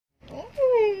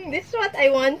This is what I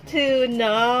want to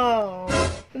know.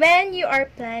 When you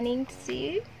are planning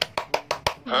to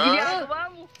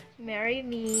marry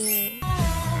me.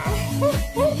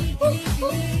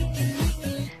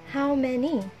 How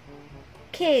many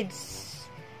kids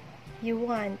you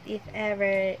want, if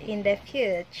ever, in the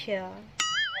future?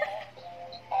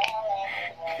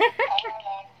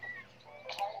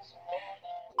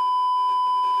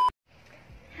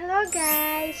 Hello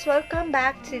guys, welcome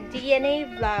back to DNA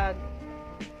Vlog.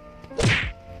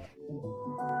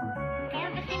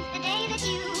 Ever since the day that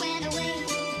you went away,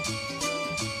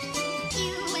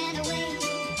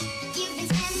 you've been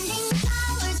spending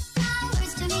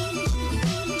flowers to me,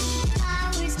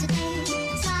 flowers today,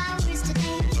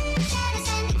 Let us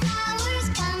send the flowers,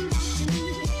 come back to me,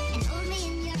 and hold me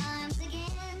in your arms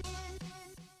again.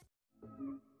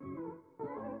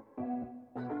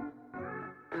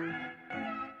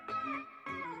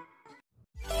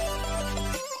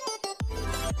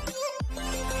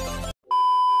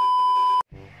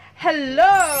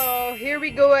 Hello, here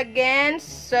we go again.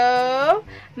 So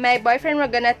my boyfriend, we're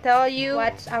gonna tell you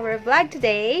what's our vlog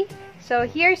today. So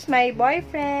here's my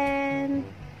boyfriend.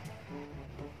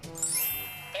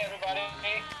 Hey everybody,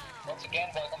 once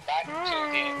again welcome back to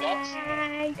the vlogs.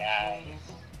 Hi Guys.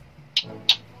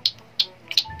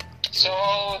 So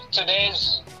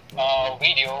today's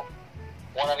video,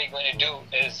 what are we going to do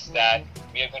is that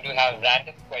we are going to have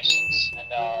random questions,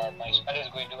 and my friend is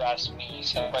going to ask me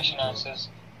some questions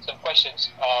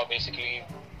basically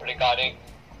regarding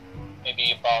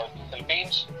maybe about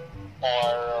Philippines,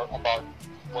 or about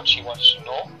what she wants to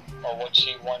know, or what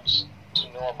she wants to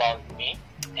know about me,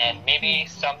 and maybe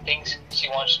some things she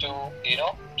wants to,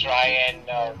 try and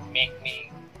make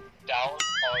me down,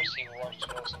 or she wants to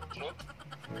know some truth.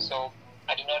 So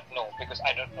I do not know, because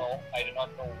I do not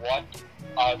know what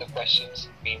are the questions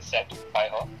being set by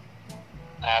her.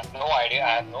 I have no idea, I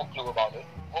have no clue about it.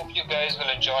 Hope you guys will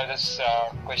enjoy this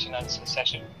question answer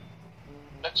session.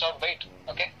 Let's not wait,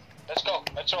 okay? Let's go,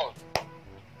 let's roll.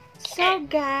 So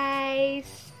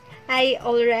guys, I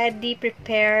already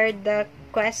prepared the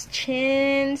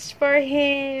questions for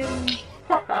him.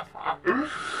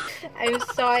 I'm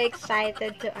so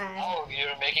excited to ask. Oh,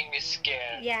 you're making me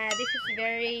scared. Yeah, this is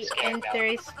very Scared now.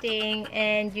 interesting,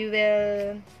 and you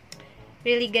will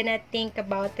really gonna think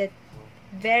about it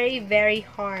very, very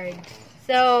hard.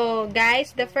 So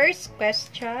guys, the first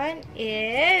question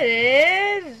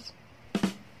is,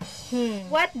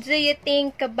 what do you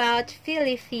think about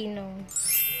Filipino?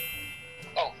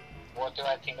 Oh, what do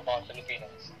I think about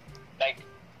Filipinos? Like,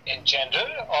 in general,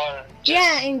 or just...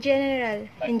 Yeah, in general.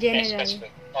 like, In general.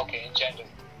 specific? Okay, in general.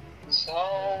 So,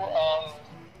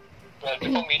 well,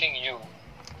 before meeting you,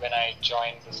 when I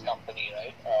joined this company,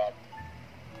 right,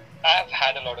 I've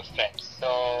had a lot of friends.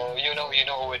 So, you know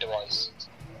who it was.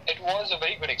 It was a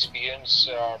very good experience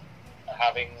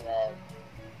having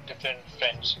different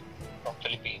friends from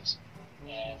Philippines,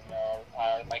 and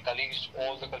my colleagues,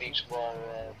 all the colleagues were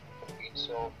Philippines,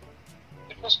 so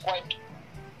it was quite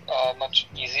much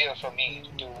easier for me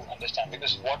to understand,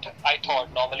 because what I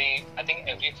thought normally, I think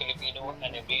every Filipino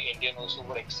and every Indian also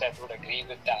would agree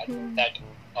with that, that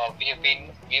we have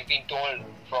been told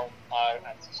from our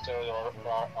ancestors, or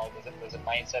there's a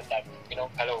mindset that,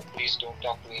 hello, please don't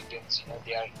talk to Indians,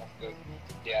 they are not good,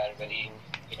 they are very,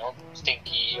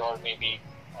 stinky, or maybe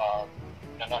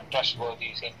not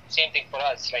trustworthy. Same thing for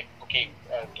us, like, okay,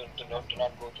 do not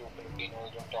go to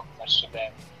Filipinos, don't talk much to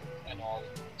them, and all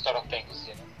sort of things,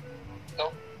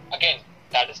 So again,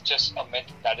 that is just a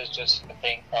myth, that is just a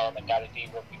thing, mentality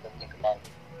what people think about.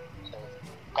 So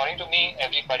according to me,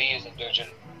 everybody is individual,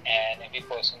 and every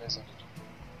person is individual.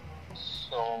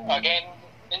 So again,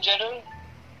 in general,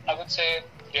 I would say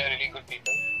they are really good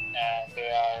people, and they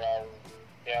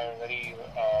are very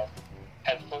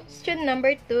helpful. Question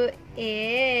number 2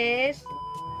 is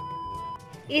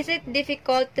it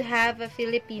difficult to have a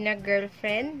Filipina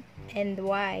girlfriend, and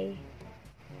why?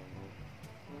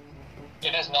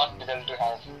 It is not difficult to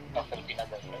have a Filipino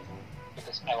girlfriend,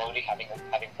 because I'm already having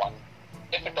one.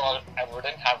 If at all I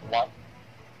wouldn't have one,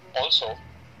 also,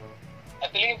 I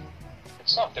believe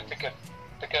it's not difficult,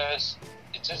 because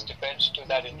it just depends to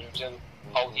that individual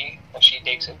how he or she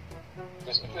takes it.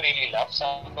 Because if you really love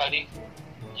somebody,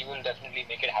 you will definitely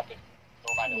make it happen,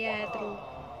 no matter what. True.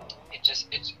 It's just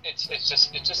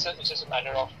a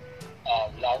matter of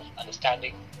love,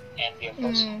 understanding, and the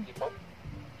efforts of people,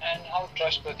 and how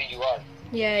trustworthy you are.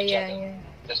 Yeah.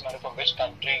 Doesn't matter from which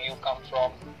country you come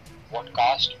from, what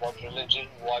caste, what religion,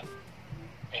 what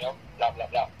blah blah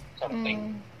blah sort of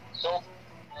thing. So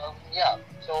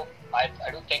so I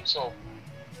don't think so.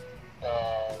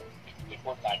 It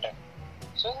would matter.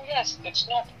 So yes, it's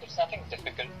nothing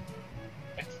difficult.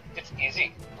 It's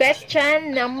easy.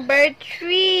 Question number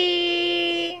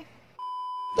 3.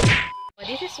 Oh,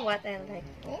 this is what I like.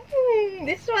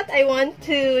 This is what I want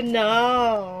to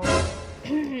know.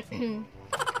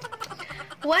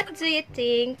 What do you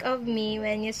think of me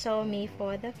when you saw me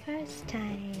for the first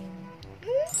time? Do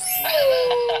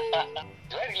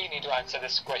I really need to answer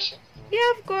this question?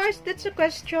 Yeah, of course. That's a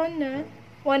question, huh?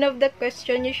 One of the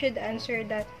question, you should answer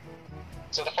that.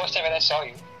 So the first time when I saw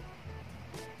you,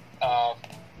 I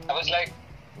was like,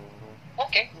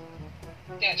 okay,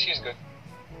 yeah, she's good.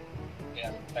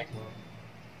 Yeah, like,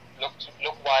 look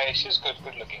why she's good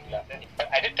looking.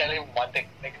 But I did tell him one thing,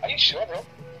 like, are you sure, bro?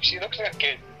 She looks like a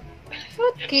kid.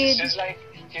 What kid? She's like,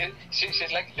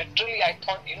 she's like, literally, I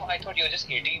thought you were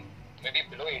just 18, maybe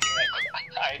below 18.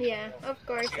 I Yeah, don't know. of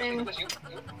course. Seriously, because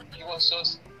you were so.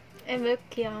 I'm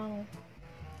look young.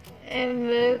 I'm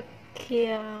look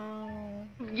young.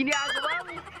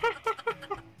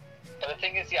 But the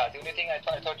thing is, yeah, the only thing I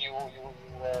thought you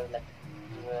were like,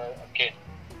 you were a kid,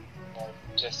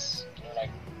 just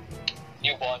like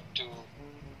newborn to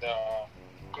the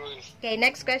cruise. Okay,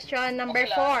 next question, number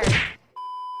Okay, 4.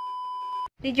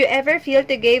 Did you ever feel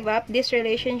to give up this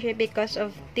relationship because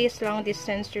of this long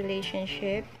distance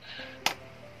relationship?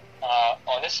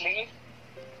 Honestly,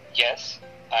 yes,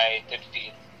 I did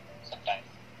feel sometimes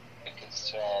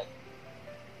because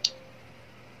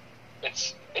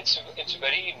it's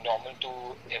very normal to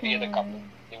every other couple.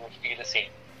 They would feel the same.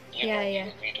 You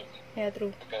agree to me. Yeah,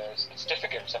 true. Because it's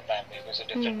difficult sometimes because of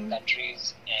different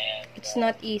countries and It's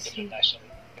not easy.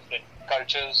 different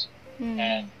cultures,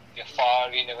 and we're far.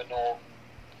 We never know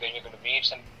when you're going to meet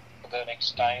some for the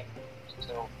next time.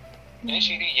 So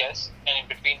initially, yes, and in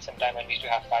between, sometimes I used to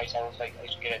have fights. I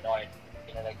used to get annoyed.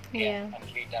 Like, I'm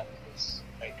really done with this.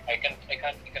 Like, I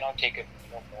cannot take it,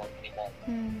 more anymore.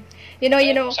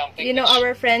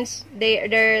 Our friends,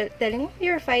 they're telling,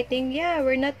 you're fighting. Yeah,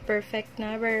 we're not perfect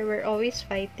now. We're always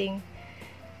fighting.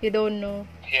 You don't know.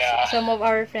 Yeah. Some of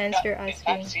our friends, they're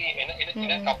asking. In fact, see, in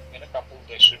a couple,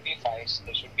 there should be fights,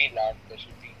 there should be love, there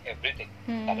should be everything.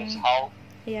 That is how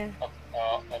a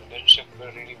relationship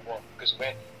will really work.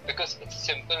 Because it's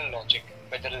simple logic.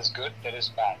 Whether it's good, there is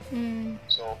bad.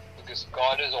 So, because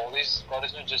God is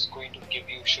not just going to give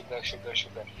you sugar.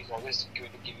 He's always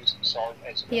going to give you some salt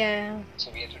as well. Yeah.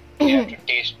 So we have to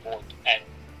taste both and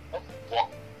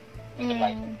walk with the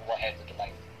life, go ahead with the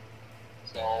life.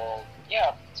 So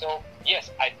yeah. So yes,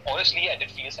 I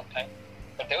did feel sometimes,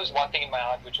 but there was one thing in my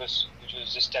heart which was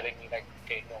just telling me like,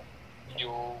 okay, no,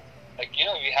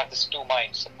 you have this two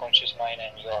minds, subconscious mind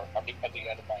and your the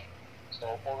other mind.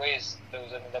 So always there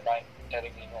was another mind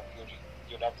telling me, no,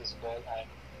 you love this girl and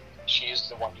she is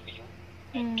the one for you.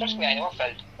 And trust me, I never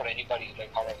felt for anybody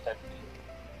like how I felt for you.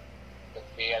 The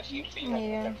way I feel for you, I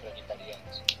never felt for anybody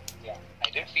else. Yeah, I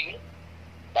did feel,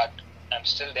 but I'm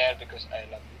still there because I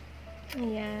love you.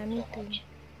 Yeah, me so too. much.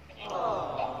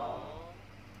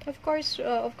 Of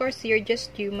course, you're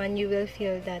just human. You will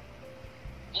feel that.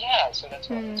 Yeah, so that's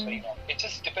why it's very normal. It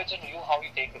just depends on you how you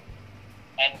take it,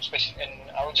 and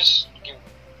I would just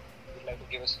like to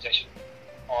give a suggestion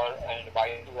or an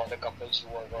advice to other couples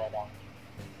who are around,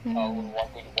 who are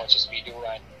going to watch this video,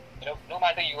 and no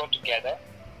matter you are together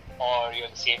or you're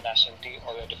the same nationality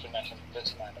or you're different nationality, it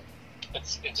doesn't matter.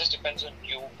 It just depends on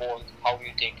you both how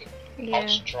you take it, how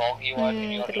strong you are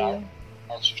in your love,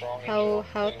 how strong how you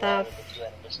tough are with your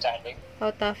understanding.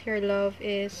 How tough your love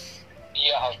is.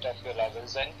 Yeah, how tough your love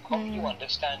is, and how you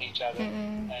understand each other,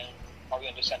 and how you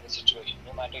understand the situation,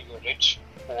 no matter you're rich,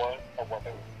 poor, or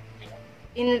whatever.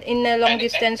 In a long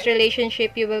distance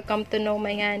relationship, you will come to know,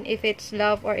 Mayan, if it's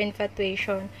love or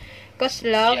infatuation. Because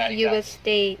love, you will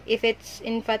stay. If it's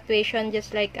infatuation,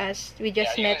 just like us, we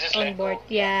just met on board.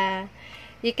 Yeah.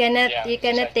 You cannot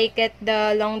take it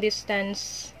the long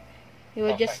distance. You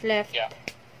will just left.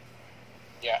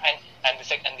 Yeah, and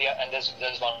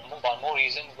there's one more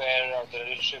reason where the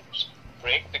relationships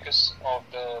break because of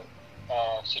the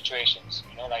situations.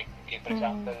 Like, okay, for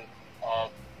example,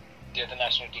 the other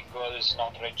nationality girl is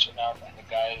not rich enough and the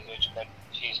guy is rich, but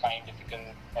she's finding difficult,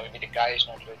 or maybe the guy is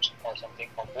not rich or something,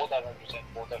 or both are not rich and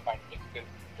both are finding difficult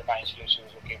the financial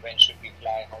issues. Okay, when should we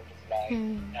fly, how to fly,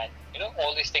 and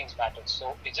all these things matter.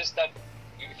 So it's just that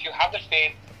if you have the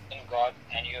faith in God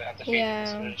and you have the faith in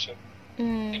this relationship,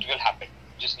 it will happen.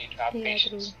 You just need to have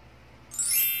patience.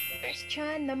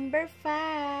 Question number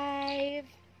 5.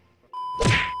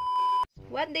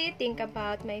 What do you think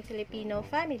about my Filipino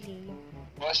family?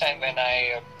 First time when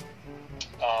I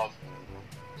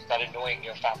started knowing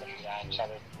your family and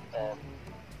started,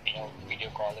 video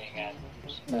calling and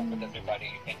spoke with everybody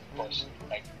in person,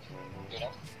 like,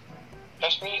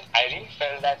 trust me, I really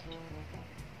felt that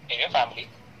in your family,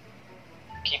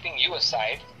 keeping you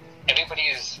aside, everybody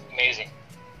is amazing.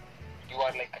 You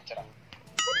are like kachara.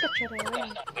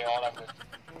 They all are good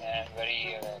and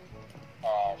very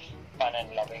fun and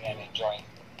loving and enjoying.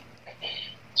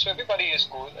 So everybody is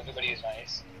cool, everybody is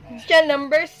nice. Question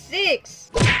number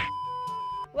 6.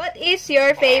 What is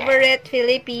your favorite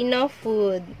Filipino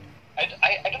food? I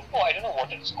don't know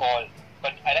what it's called,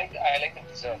 but I like the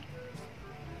dessert.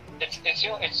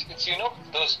 It's you know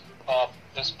those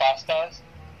pastas,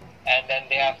 and then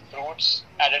they have fruits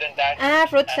added in that.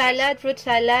 Fruit salad.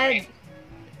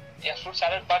 Yeah, fruit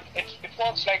salad, but it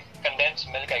works like condensed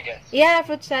milk, I guess. Yeah,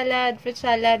 fruit salad.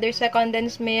 There's a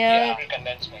condensed Yeah, milk.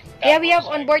 condensed milk. Yeah, we have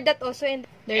was on board that also in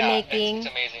they're yeah, making. It's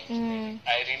amazing. Mm.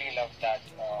 I really love that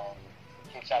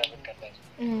fruit salad with condensed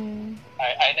milk. Mm.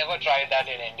 I never tried that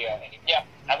in India. Yeah,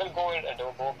 I will go with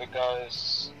adobo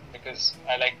because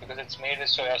it's made with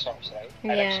soya sauce, right? I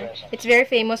like Yeah, soya sauce. it's very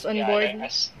famous on Yeah, board. I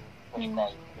like what do you call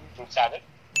it? Fruit salad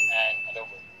and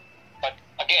adobo. But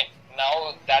again,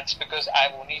 now that's because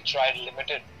I've only tried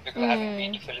limited because I haven't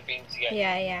been to Philippines yet.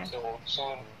 Yeah. So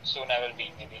soon I will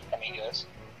be, maybe in coming years.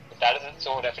 But that isn't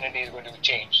so definitely is going to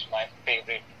change my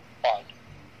favorite part.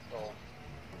 So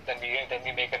then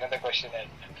we make another question and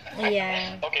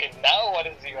Yeah. okay, now what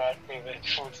is your favorite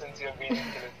food since you've been in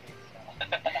Philippines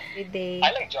now? Every day.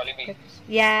 I like Jollibee.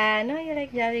 Yeah, no, you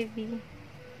like Jollibee.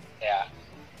 Yeah.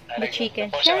 I The like chicken.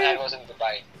 The first time I had was in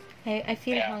Dubai. I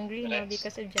feel Yeah, hungry now let's-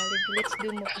 because of Jollibee. Let's do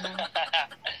mukbang.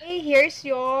 Okay, here's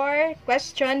your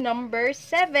question number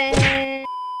 7.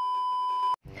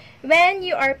 When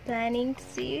you are planning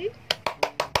to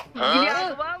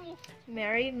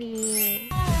marry me.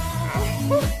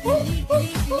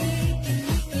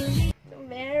 To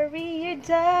marry your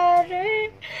daughter.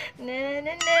 Na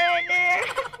na na na.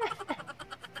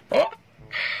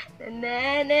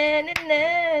 Na na na na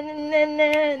na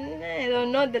na na. I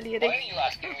don't know the Why lyrics. are you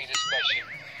asking me this question?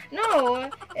 No,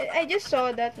 I just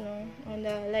saw that on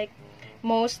the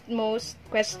most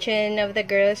question of the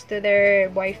girls to their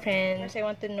boyfriends. I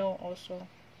want to know also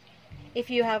if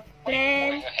you have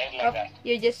plan Going ahead like of that.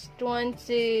 you just want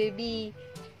to be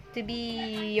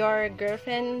your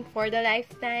girlfriend for the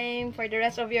lifetime, for the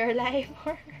rest of your life,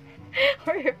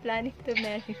 or you're planning to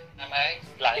marry. Am I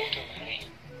planning to marry you?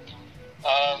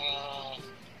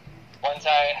 Once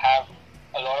I have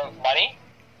a lot of money.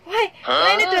 Why?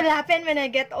 When it will happen when I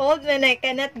get old, when I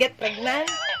cannot get pregnant?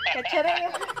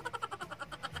 Kacharang.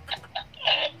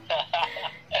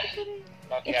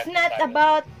 It's not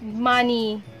about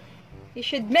money. You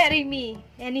should marry me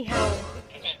anyhow.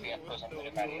 Definitely, of course, I'm going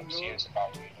to marry. I'm serious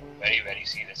about it. Very, very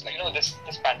serious. Like, this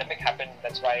pandemic happened.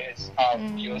 That's why it's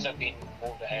years have been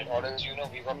moved ahead. Or else,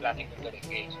 we were planning to get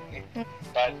engaged. Right?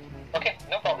 But okay,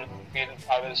 no problem.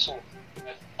 I will soon.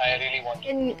 I really want to.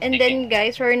 And then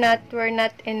guys, we're not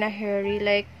in a hurry.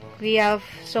 Like we have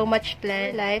so much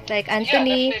plan life. Like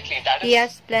Anthony, Yeah, definitely. That he is-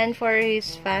 has planned for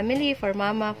his family, for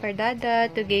mama, for dada,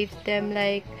 to give them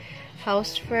like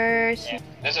house first. Yeah,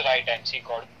 there's a right time. See,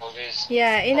 God always.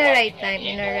 Yeah, in a right providing, time, and He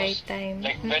in a knows, right time.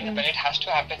 Like when it has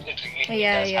to happen, it really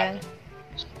Yeah, does yeah. happen.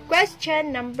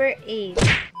 Question number 8.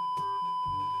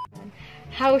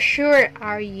 How sure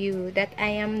are you that I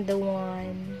am the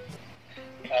one?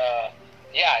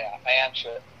 Yeah, I am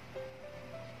sure.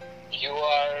 You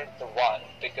are the one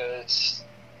because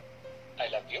I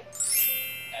love you,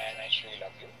 and I truly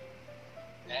love you,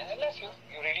 and I love you.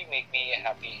 You really make me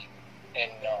happy in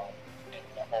all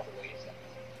the ways.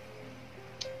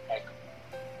 Like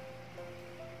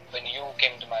when you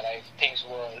came to my life, things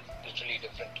were literally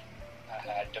different. I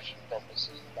had different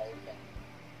purposes in life, and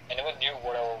I never knew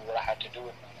what I had to do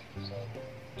with my life. So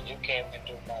when you came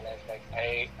into my life, like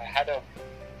I had a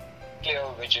clear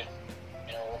vision.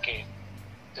 Okay,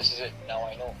 this is it. Now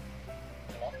I know.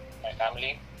 My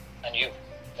family and you.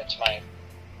 That's my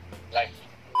life.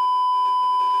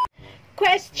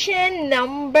 Question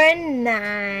number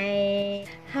 9.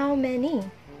 How many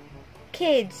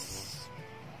kids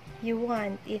you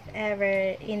want if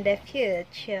ever in the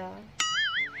future?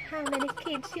 How many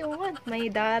kids you want, my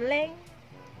darling?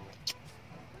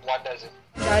 What does it?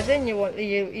 Doesn't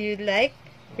you like?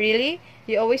 Really?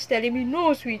 You always telling me,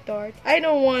 no, sweetheart. I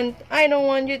don't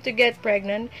want you to get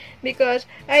pregnant because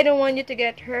I don't want you to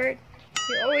get hurt.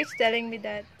 You're always telling me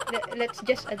that. Let's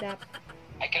just adapt.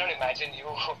 I cannot imagine you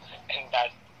in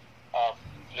that,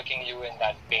 looking you in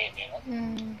that pain.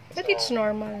 But So- it's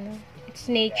normal, no? It's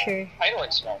nature. Yeah. I know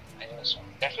it's not.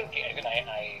 Definitely, even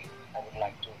I would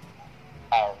like to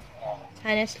have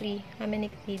Honestly, how many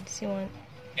kids you want?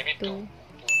 maybe two.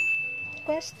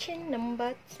 Question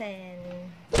number 10.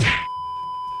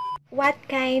 what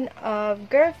kind of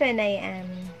girlfriend I am.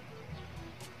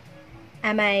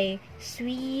 Am I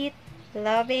sweet,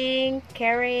 loving,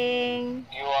 caring?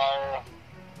 You are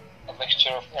a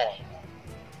mixture of all.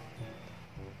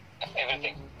 Of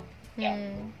everything. Yeah.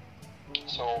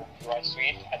 So you are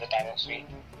sweet at the time of sweet.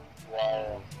 You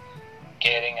are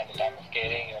caring at the time of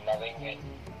caring. You're loving and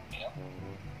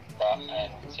but at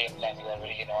the same time you are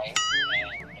very annoying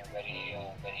and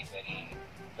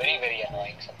very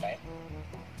annoying sometimes.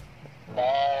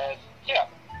 But yeah,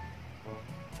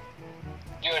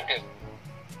 you are good.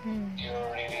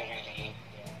 You're really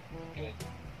good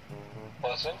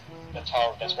person. That's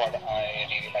what I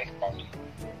really like about you,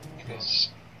 because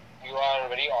you are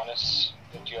very honest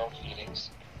with your feelings.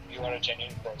 You are a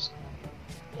genuine person,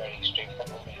 very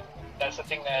straightforward. That's the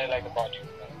thing that I like about you.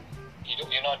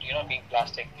 You're not being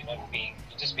plastic. You're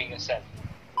just being yourself.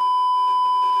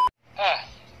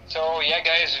 So yeah,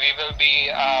 guys, we will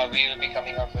be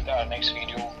coming up with our next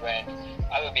video when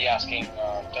I will be asking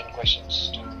 10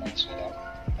 questions to my sweetheart.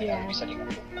 And I will be setting up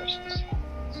 10 questions.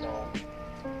 So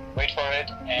wait for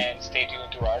it and stay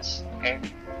tuned to us. Okay.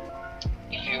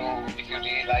 If you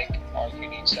really like, or if you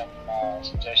need some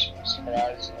suggestions for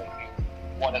us, or if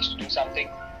you want us to do something,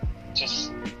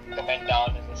 just comment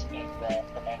down in the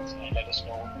comments and let us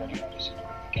know what you want us to do.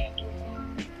 We can do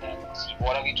it. And see,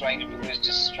 what are we trying to do is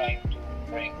just trying to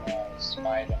bring a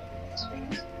smile on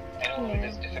everyone's face. I know it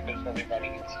is difficult for everybody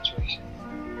in the situation,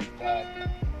 but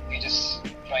we're just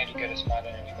trying to get a smile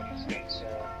on everybody's face. So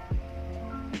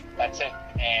that's it.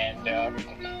 And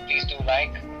please do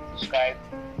like, subscribe,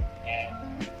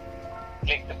 and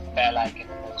click the bell icon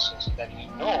also, so that you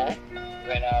know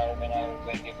when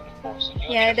we're going to post. So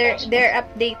yeah, they're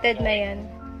updated na yan.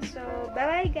 So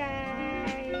bye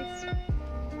guys.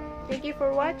 Thank you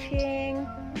for watching.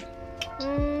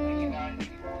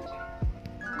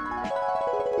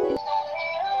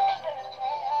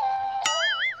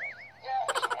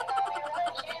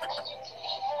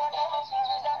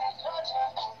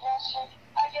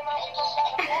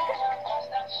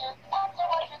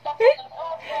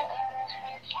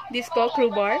 Disco crew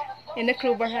bar in a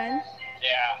crew bar hand.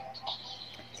 Yeah.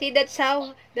 See, that's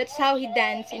how he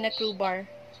dance in a crew bar.